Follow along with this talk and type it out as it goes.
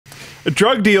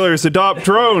Drug dealers adopt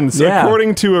drones. Yeah.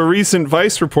 According to a recent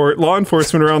Vice report, law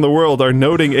enforcement around the world are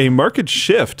noting a marked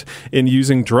shift in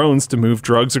using drones to move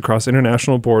drugs across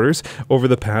international borders over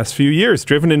the past few years,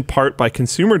 driven in part by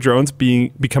consumer drones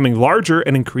becoming larger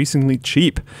and increasingly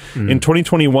cheap. In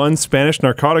 2021, Spanish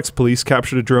narcotics police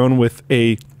captured a drone with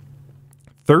a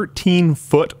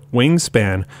 13-foot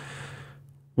wingspan.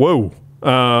 Whoa.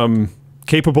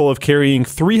 Capable of carrying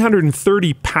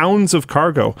 330 pounds of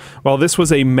cargo. While this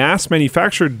was a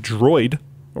mass-manufactured droid,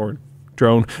 or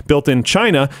drone, built in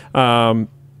China in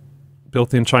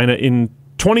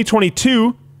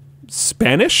 2022,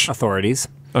 Spanish authorities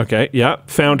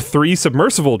found 3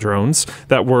 submersible drones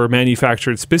that were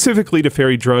manufactured specifically to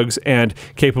ferry drugs and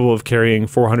capable of carrying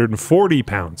 440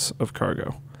 pounds of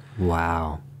cargo.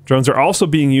 Wow. Drones are also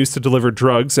being used to deliver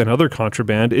drugs and other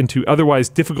contraband into otherwise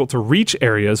difficult-to-reach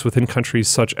areas within countries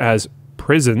such as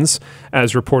prisons,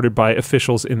 as reported by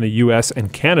officials in the U.S.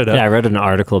 and Canada. Yeah, I read an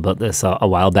article about this a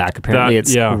while back. Apparently,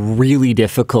 it's really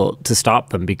difficult to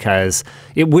stop them because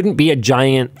it wouldn't be a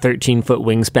giant 13-foot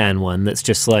wingspan one that's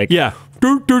just like... Yeah.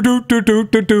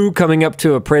 Coming up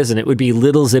to a prison. It would be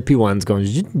little zippy ones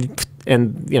going...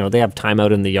 And, you know, they have time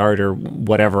out in the yard or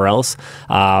whatever else.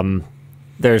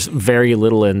 There's very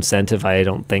little incentive, I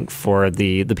don't think, for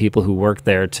the people who work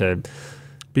there to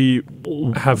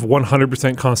have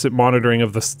 100% constant monitoring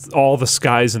of all the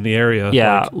skies in the area.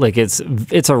 Yeah, like it's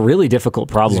a really difficult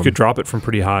problem. You could drop it from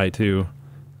pretty high too.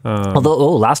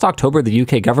 Although last October the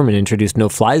UK government introduced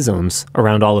no-fly zones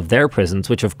around all of their prisons,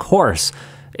 which of course,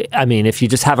 I mean, if you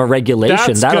just have a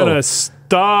regulation, that'll gonna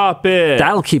stop it.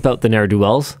 That'll keep out the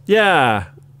ne'er-do-wells. Yeah.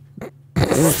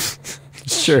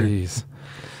 Sure. Jeez.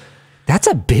 That's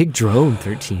a big drone,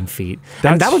 13 feet.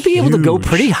 That's and that would be able to go huge.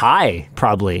 pretty high,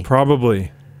 probably.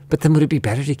 Probably. But then would it be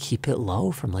better to keep it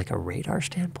low from like a radar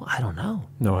standpoint? I don't know.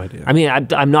 No idea. I mean,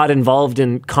 I'm not involved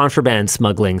in contraband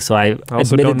smuggling, so I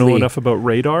also don't know enough about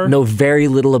radar. Know very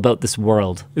little about this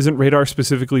world. Isn't radar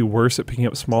specifically worse at picking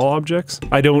up small objects?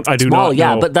 I do not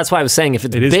yeah, know. but that's why I was saying if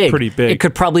it's it is pretty big. it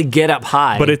could probably get up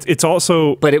high. But it's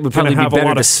also but it would probably have be better a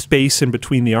lot to of space in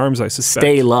between the arms, I suspect.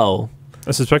 Stay low.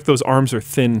 I suspect those arms are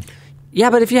thin. Yeah,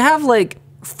 but if you have like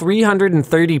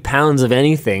 330 pounds of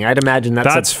anything, I'd imagine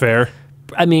that's fair.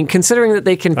 I mean, considering that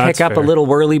they can pick up a little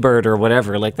whirlybird or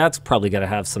whatever, like that's probably got to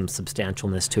have some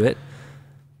substantialness to it.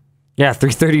 Yeah,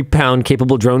 330-pound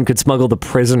capable drone could smuggle the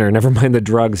prisoner, never mind the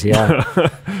drugs, yeah.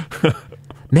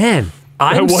 Man,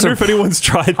 I wonder if anyone's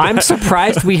tried that. I'm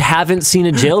surprised we haven't seen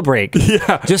a jailbreak.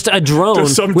 Yeah. Just a drone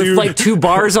with like 2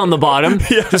 bars on the bottom.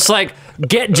 Yeah. Just like,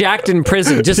 get jacked in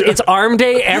prison. Just it's arm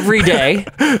day every day.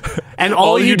 And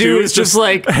all you do is just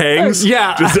like... hangs.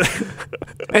 Yeah.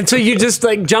 And so you just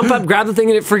like jump up, grab the thing,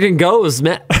 and it freaking goes.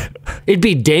 Man, it'd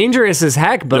be dangerous as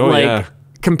heck, but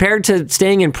compared to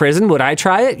staying in prison, would I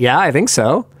try it? Yeah, I think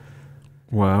so.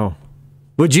 Wow.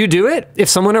 Would you do it? If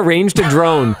someone arranged a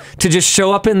drone to just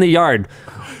show up in the yard,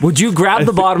 would you grab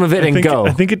the bottom of it and go?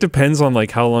 I think it depends on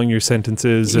like how long your sentence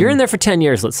is. You're in there for 10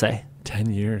 years, let's say.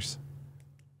 10 years.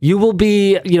 You will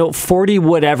be, 40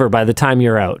 whatever by the time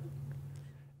you're out.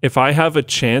 If I have a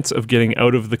chance of getting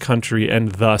out of the country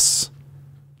and thus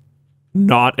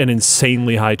not an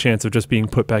insanely high chance of just being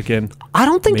put back in. I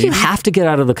don't think you have to get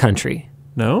out of the country.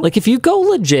 No? Like if you go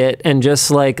legit and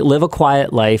just like live a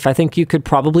quiet life, I think you could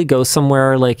probably go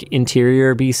somewhere like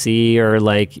interior BC or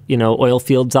like, oil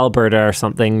fields, Alberta or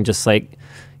something, just like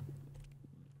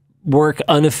work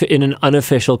in an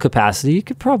unofficial capacity. You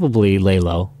could probably lay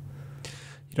low.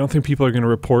 You don't think people are going to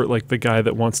report like the guy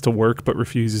that wants to work but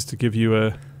refuses to give you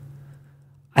a...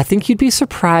 I think you'd be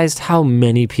surprised how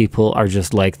many people are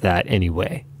just like that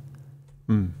anyway,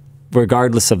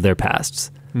 regardless of their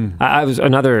pasts.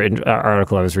 Another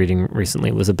article I was reading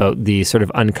recently was about the sort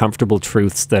of uncomfortable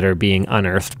truths that are being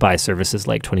unearthed by services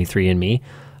like 23andMe.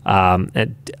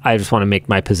 And I just want to make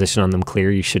my position on them clear.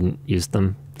 You shouldn't use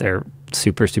them. They're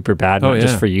super, super bad, not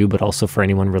just for you, but also for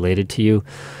anyone related to you.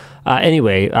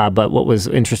 But what was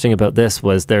interesting about this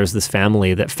was there's this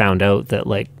family that found out that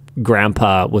like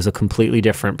grandpa was a completely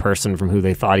different person from who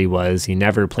they thought he was. He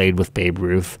never played with Babe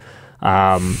Ruth.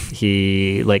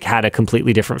 He like had a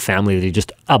completely different family that he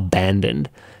just abandoned.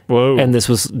 Whoa. And this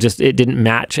was just, it didn't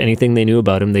match anything they knew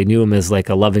about him. They knew him as like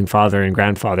a loving father and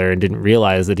grandfather and didn't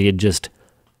realize that he had just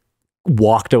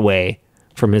walked away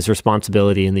from his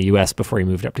responsibility in the US before he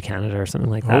moved up to Canada or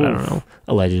something like that. I don't know,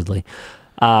 allegedly.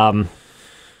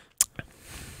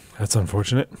 That's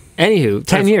unfortunate. Anywho,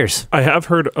 10 years. I have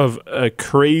heard of a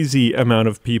crazy amount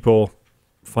of people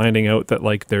finding out that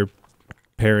like their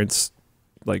parents,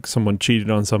 like someone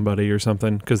cheated on somebody or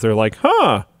something because they're like,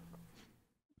 I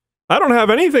don't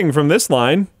have anything from this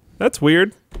line. That's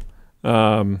weird.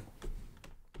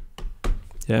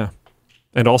 Yeah.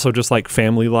 And also just like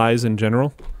family lies in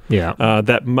general. Yeah.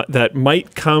 That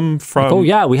might come from... Like, oh,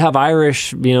 yeah, we have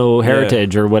Irish,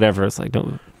 heritage or whatever. It's like,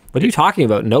 no, what are you talking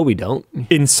about? No, we don't.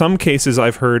 In some cases,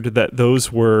 I've heard that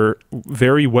those were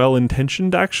very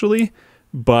well-intentioned, actually,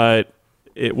 but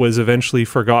it was eventually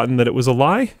forgotten that it was a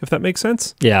lie, if that makes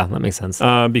sense. Yeah, that makes sense.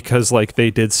 Because like they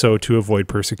did so to avoid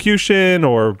persecution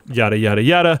or yada, yada,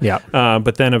 yada. Yeah.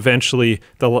 But then eventually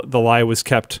the lie was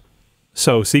kept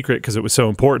so secret because it was so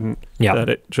important that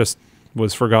it just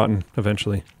was forgotten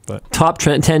eventually. But Top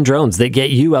 10 drones that get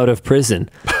you out of prison.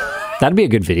 That'd be a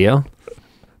good video.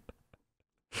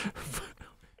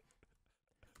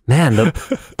 Man,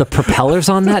 the propellers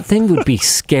on that thing would be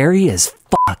scary as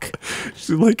fuck.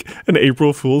 Like an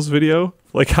April Fool's video,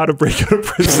 like how to break out of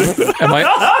prison. Am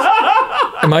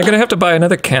I going to have to buy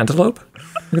another cantaloupe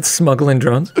with smuggling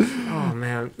drones? Oh,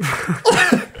 man.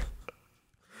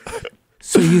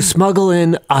 So you smuggle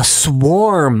in a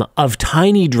swarm of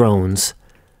tiny drones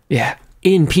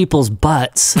in people's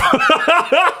butts.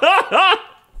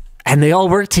 And they all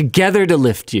work together to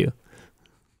lift you.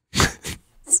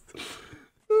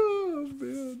 Oh,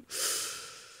 man.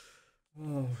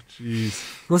 Oh,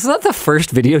 jeez. Was that the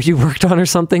first video you worked on or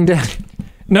something, Dan?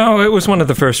 No, it was one of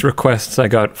the first requests I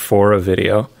got for a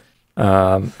video.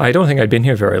 I don't think I'd been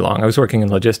here very long. I was working in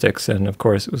logistics, and of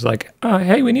course it was like,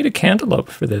 hey, we need a cantaloupe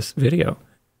for this video.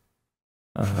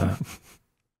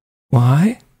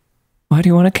 Why? Why do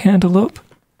you want a cantaloupe?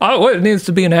 Oh, well, it needs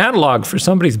to be an analog for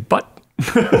somebody's butt.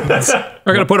 We're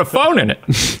going to put a phone in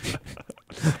it.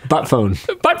 Butt phone.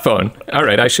 Butt phone. All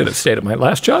right, I should have stayed at my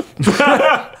last job.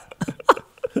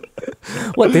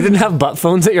 What, they didn't have butt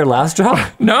phones at your last job?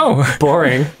 No.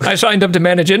 Boring. I signed up to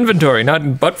manage inventory,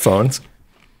 not butt phones.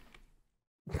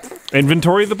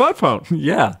 Inventory the butt phone.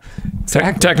 Yeah.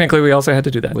 Technically, we also had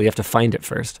to do that. Well, you have to find it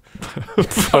first.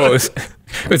 Oh,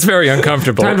 it's very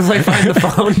uncomfortable. Time to play Find the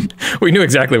Phone. We knew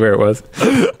exactly where it was.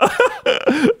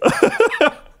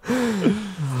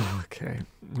 Okay.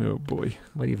 Oh, boy.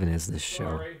 What even is this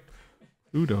show?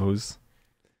 Who knows?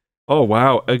 Oh,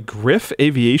 wow. A Griff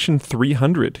Aviation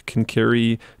 300 can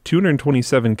carry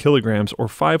 227 kilograms or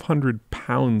 500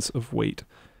 pounds of weight.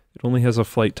 It only has a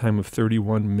flight time of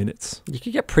 31 minutes. You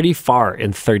could get pretty far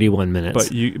in 31 minutes.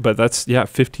 But that's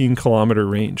 15-kilometer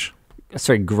range.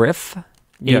 Sorry, Griff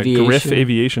Aviation? Yeah, Griff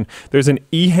Aviation. There's an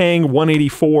EHang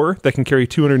 184 that can carry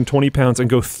 220 pounds and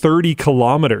go 30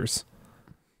 kilometers.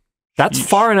 That's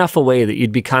far enough away that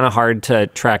you'd be kind of hard to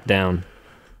track down.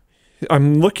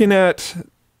 I'm looking at...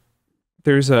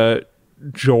 There's a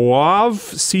Joav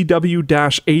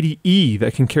CW-80E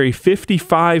that can carry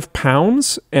 55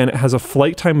 pounds, and it has a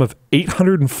flight time of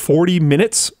 840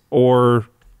 minutes or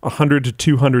 100 to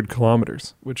 200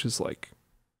 kilometers, which is like,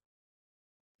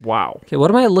 wow. Okay,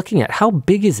 what am I looking at? How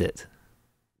big is it?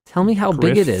 Tell me how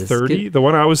big it is. 30? The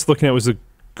one I was looking at was a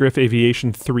Griff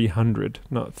Aviation 300,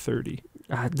 not 30.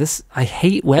 I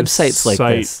hate websites like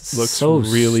this. Looks so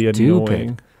really stupid.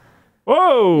 Annoying.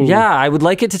 Whoa! Yeah, I would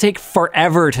like it to take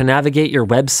forever to navigate your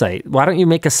website. Why don't you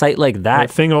make a site like that?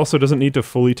 That thing also doesn't need to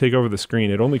fully take over the screen.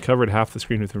 It only covered half the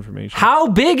screen with information. How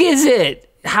big is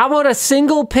it? How about a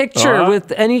single picture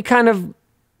with any kind of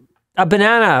a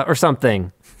banana or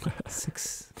something?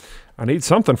 I need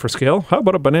something for scale. How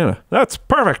about a banana? That's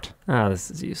perfect. Oh,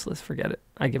 this is useless. Forget it.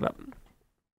 I give up.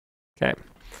 Okay.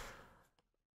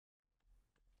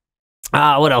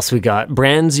 What else we got?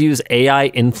 Brands use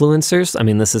AI influencers. I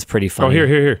mean, this is pretty funny. Oh,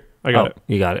 here. I got it.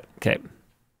 You got it. Okay.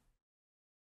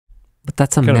 But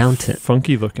that's a kind mountain.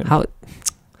 Funky looking.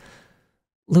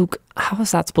 Luke, how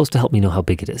is that supposed to help me know how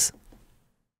big it is?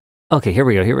 Okay, here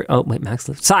we go. Oh, wait, max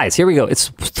size. Here we go. It's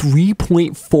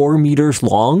 3.4 meters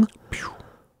long.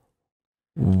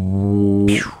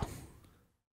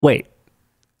 Wait.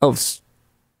 Oh,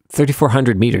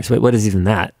 3,400 meters. Wait, what is even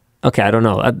that? Okay, I don't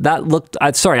know. That looked...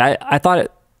 sorry, I thought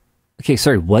it... Okay,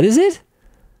 sorry, what is it?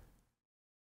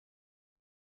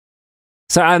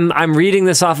 So I'm reading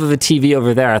this off of a TV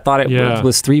over there. I thought it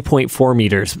was 3.4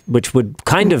 meters, which would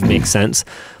kind of make sense.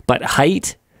 But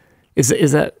height, is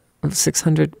that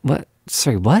 600... What?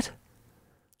 Sorry, what?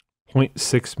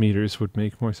 0.6 meters would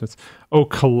make more sense. Oh,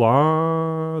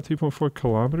 3.4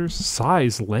 kilometers?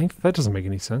 Size, length? That doesn't make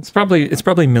any sense. It's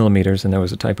probably millimeters, and there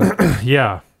was a typo.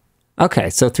 Yeah. Okay,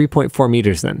 so 3.4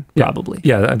 meters then, probably.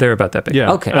 Yeah, they're about that big.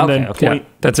 Yeah. Okay, Yeah,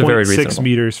 that's a very 0.6 reasonable.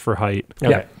 meters for height.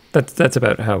 Okay. Yeah, that's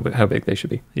about how big they should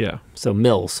be. Yeah. So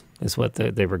mils is what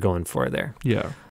they were going for there. Yeah.